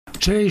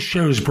Today's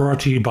show is brought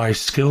to you by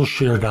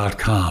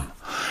Skillshare.com.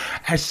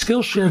 At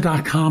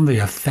Skillshare.com, they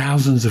have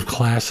thousands of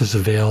classes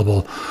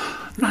available,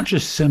 not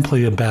just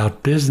simply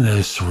about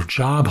business or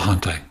job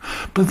hunting,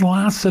 but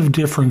lots of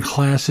different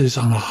classes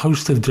on a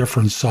host of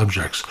different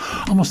subjects.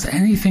 Almost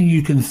anything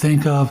you can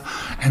think of,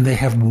 and they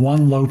have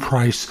one low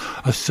price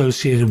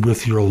associated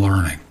with your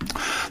learning.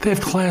 They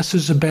have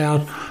classes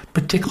about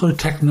particular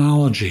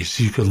technologies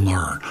you can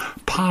learn,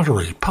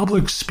 pottery,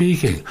 public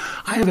speaking.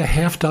 I have a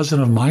half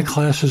dozen of my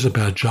classes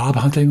about job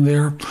hunting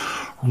there.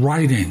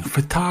 Writing,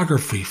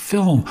 photography,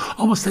 film,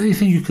 almost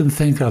anything you can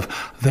think of,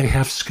 they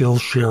have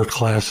Skillshare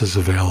classes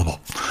available.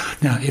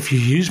 Now, if you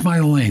use my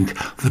link,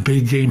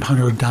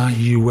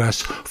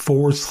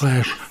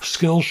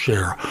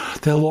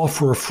 thebiggamehunter.us/Skillshare, they'll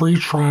offer a free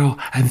trial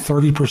and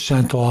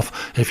 30%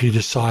 off if you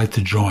decide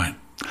to join.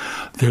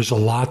 There's a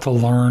lot to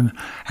learn,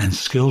 and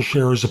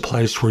Skillshare is a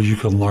place where you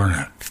can learn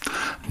it.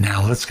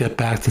 Now, let's get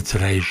back to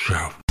today's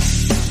show.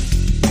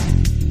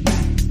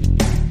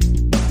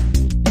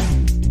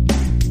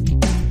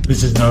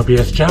 This is No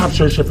BS Job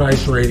Search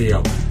Advice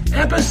Radio,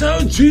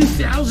 episode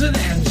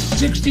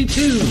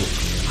 2062.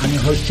 I'm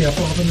your host, Jeff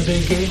Walton, the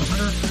Big Game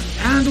Hunter,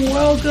 and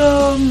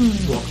welcome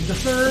to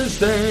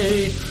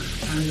Thursday.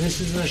 And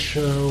this is a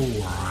show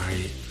where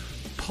I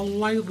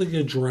politely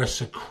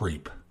address a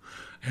creep.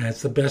 And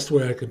it's the best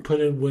way I can put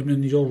it.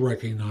 Women, you'll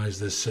recognize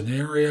this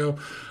scenario.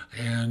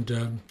 And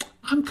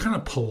I'm kind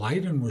of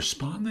polite in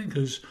responding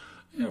because,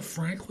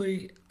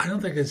 frankly, I don't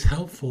think it's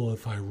helpful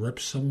if I rip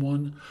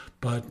someone,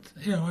 but,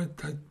 I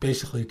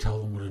basically tell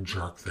them what a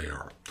jerk they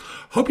are.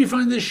 Hope you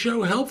find this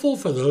show helpful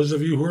for those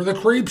of you who are the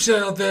creeps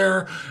out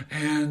there.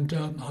 And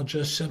I'll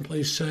just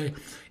simply say,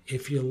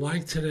 if you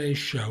like today's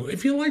show,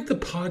 if you like the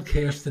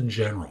podcast in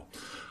general,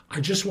 I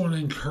just want to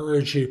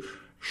encourage you,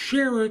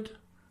 share it.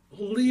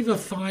 Leave a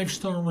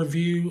 5-star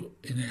review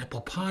in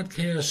Apple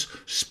Podcasts,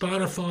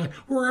 Spotify,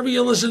 wherever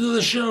you listen to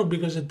the show,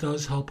 because it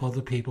does help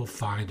other people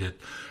find it.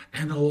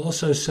 And I'll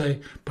also say,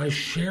 by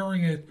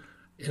sharing it,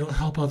 it'll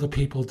help other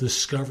people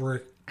discover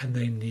it, and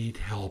they need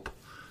help.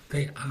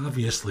 They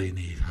obviously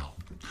need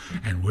help.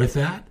 And with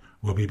that,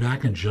 we'll be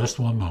back in just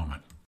one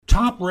moment.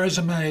 Top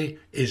Resume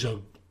is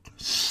a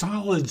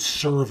solid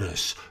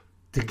service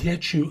to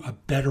get you a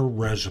better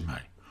resume.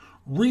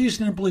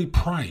 Reasonably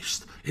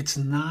priced. It's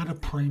not a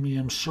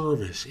premium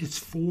service. It's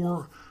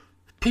for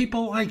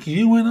people like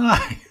you and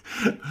I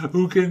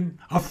who can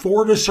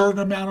afford a certain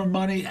amount of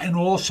money and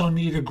also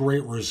need a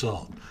great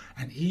result.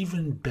 And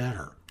even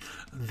better,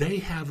 they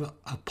have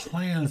a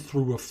plan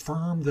through a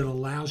firm that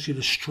allows you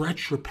to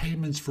stretch your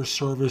payments for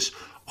service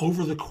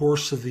over the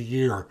course of the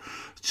year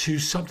to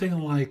something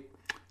like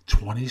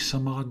 $20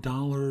 some odd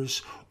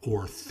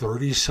or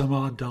 $30 some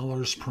odd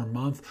per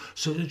month,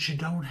 so that you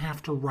don't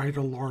have to write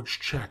a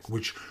large check,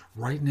 which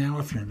right now,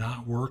 if you're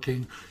not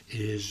working,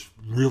 is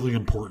really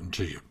important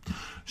to you.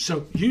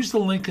 So use the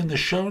link in the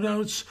show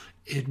notes.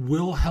 It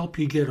will help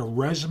you get a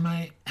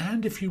resume,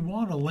 and if you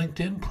want, a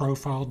LinkedIn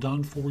profile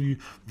done for you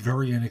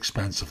very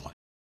inexpensively.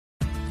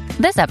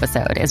 This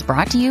episode is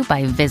brought to you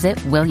by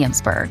Visit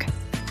Williamsburg.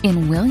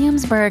 In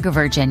Williamsburg,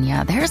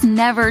 Virginia, there's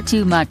never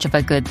too much of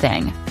a good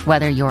thing.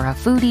 Whether you're a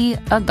foodie,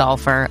 a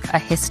golfer, a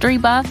history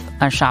buff,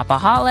 a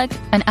shopaholic,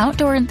 an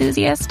outdoor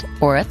enthusiast,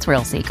 or a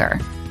thrill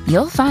seeker,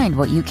 you'll find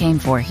what you came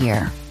for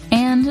here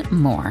and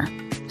more.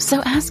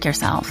 So ask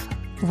yourself,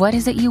 what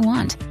is it you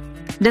want?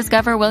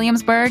 Discover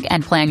Williamsburg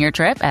and plan your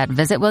trip at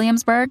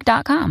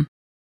visitwilliamsburg.com.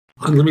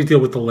 Let me deal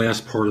with the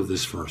last part of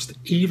this first.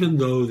 Even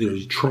though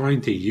they're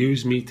trying to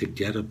use me to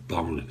get a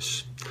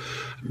bonus,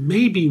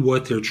 maybe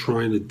what they're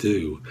trying to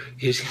do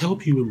is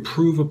help you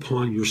improve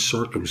upon your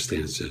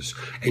circumstances,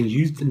 and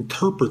you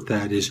interpret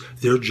that as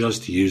they're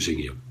just using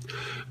you.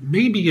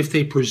 Maybe if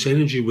they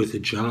presented you with a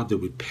job that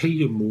would pay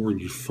you more and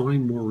you'd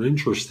find more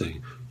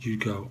interesting,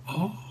 you'd go,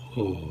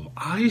 oh,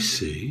 I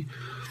see.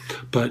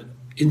 But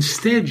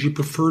instead, you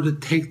prefer to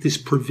take this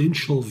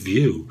provincial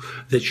view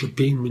that you're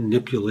being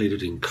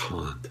manipulated and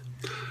conned.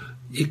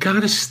 You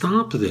got to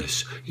stop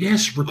this.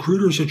 Yes,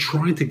 recruiters are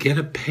trying to get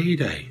a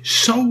payday.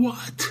 So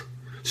what?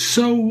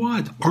 So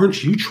what?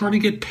 Aren't you trying to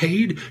get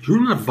paid?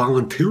 You're not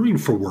volunteering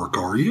for work,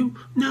 are you?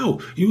 No,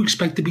 you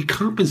expect to be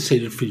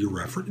compensated for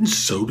your effort, and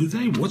so do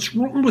they. What's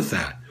wrong with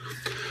that?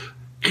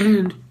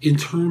 And in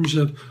terms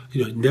of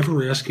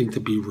never asking to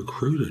be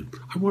recruited,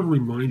 I want to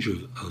remind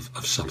you of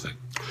something.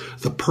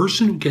 The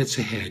person who gets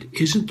ahead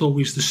isn't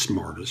always the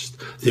smartest.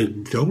 They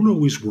don't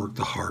always work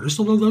the hardest,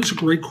 although those are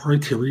great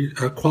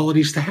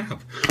qualities to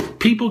have.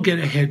 People get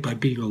ahead by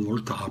being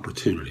alert to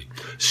opportunity.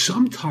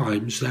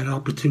 Sometimes that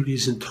opportunity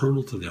is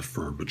internal to their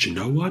firm, but you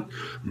know what?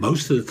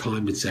 Most of the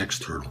time it's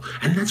external.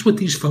 And that's what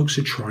these folks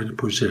are trying to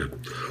present.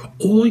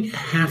 All you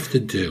have to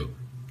do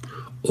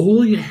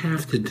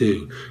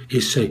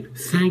is say,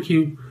 thank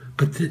you,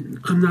 but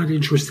I'm not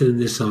interested in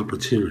this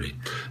opportunity.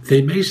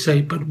 They may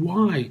say, but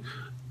why?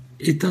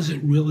 It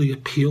doesn't really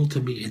appeal to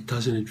me. It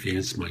doesn't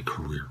advance my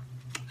career.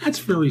 That's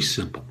very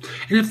simple.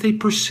 And if they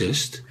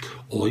persist,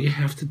 all you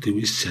have to do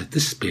is set the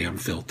spam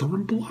filter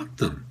and block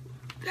them.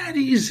 That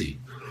easy.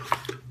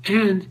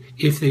 And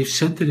if they've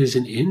sent it as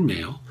an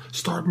in-mail,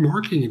 start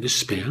marking it as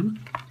spam,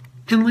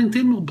 and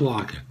LinkedIn will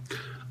block it.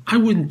 I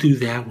wouldn't do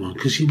that one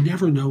because you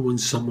never know when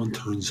someone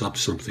turns up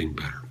something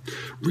better.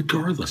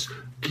 Regardless,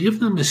 give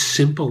them a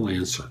simple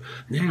answer.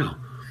 Now,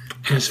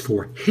 as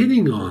for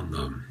hitting on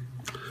them,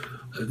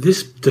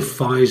 this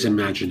defies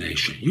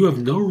imagination. You have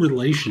no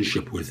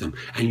relationship with them,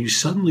 and you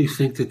suddenly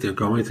think that they're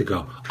going to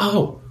go,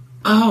 oh,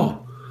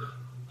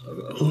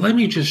 let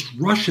me just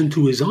rush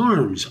into his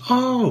arms.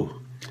 Oh,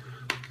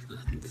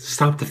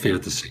 stop the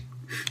fantasy.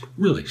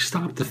 Really,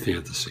 stop the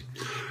fantasy.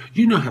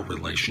 You know how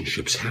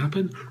relationships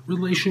happen.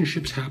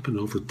 Relationships happen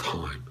over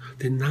time.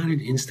 They're not an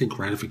instant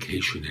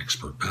gratification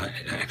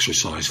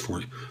exercise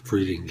for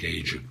you to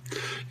engage in.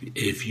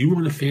 If you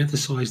want to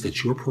fantasize,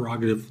 that's your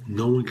prerogative.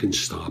 No one can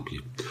stop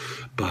you.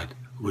 But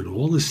when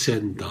all is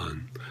said and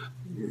done,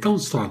 don't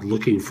start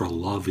looking for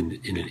love in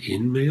an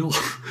in-mail.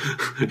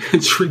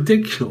 It's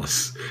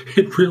ridiculous.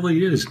 It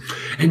really is.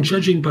 And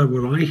judging by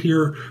what I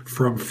hear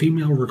from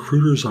female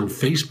recruiters on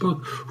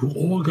Facebook who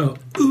all go,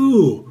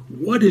 ooh,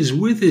 what is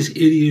with this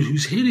idiot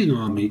who's hitting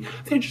on me?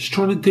 They're just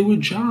trying to do a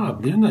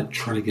job. They're not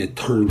trying to get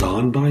turned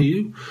on by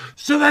you.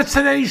 So that's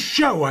today's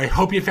show. I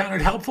hope you found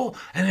it helpful.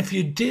 And if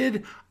you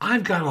did,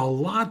 I've got a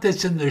lot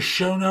that's in the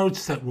show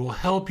notes that will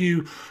help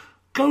you.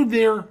 Go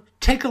there,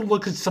 take a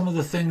look at some of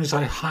the things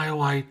I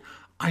highlight.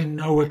 I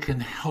know it can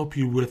help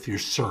you with your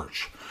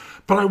search.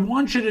 But I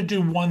want you to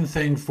do one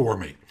thing for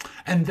me,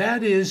 and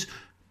that is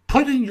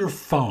put in your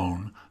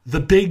phone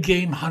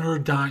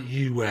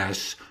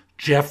thebiggamehunter.us,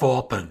 Jeff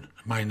Altman,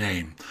 my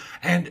name.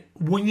 And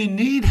when you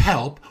need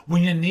help,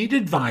 when you need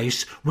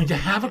advice, when you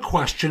have a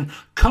question,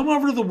 come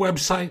over to the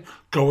website,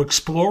 go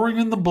exploring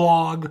in the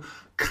blog,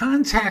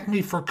 contact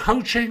me for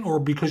coaching or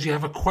because you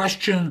have a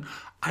question.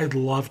 I'd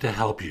love to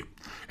help you.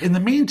 In the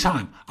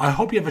meantime, I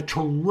hope you have a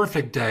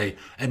terrific day,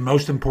 and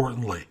most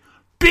importantly,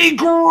 be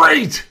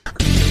great!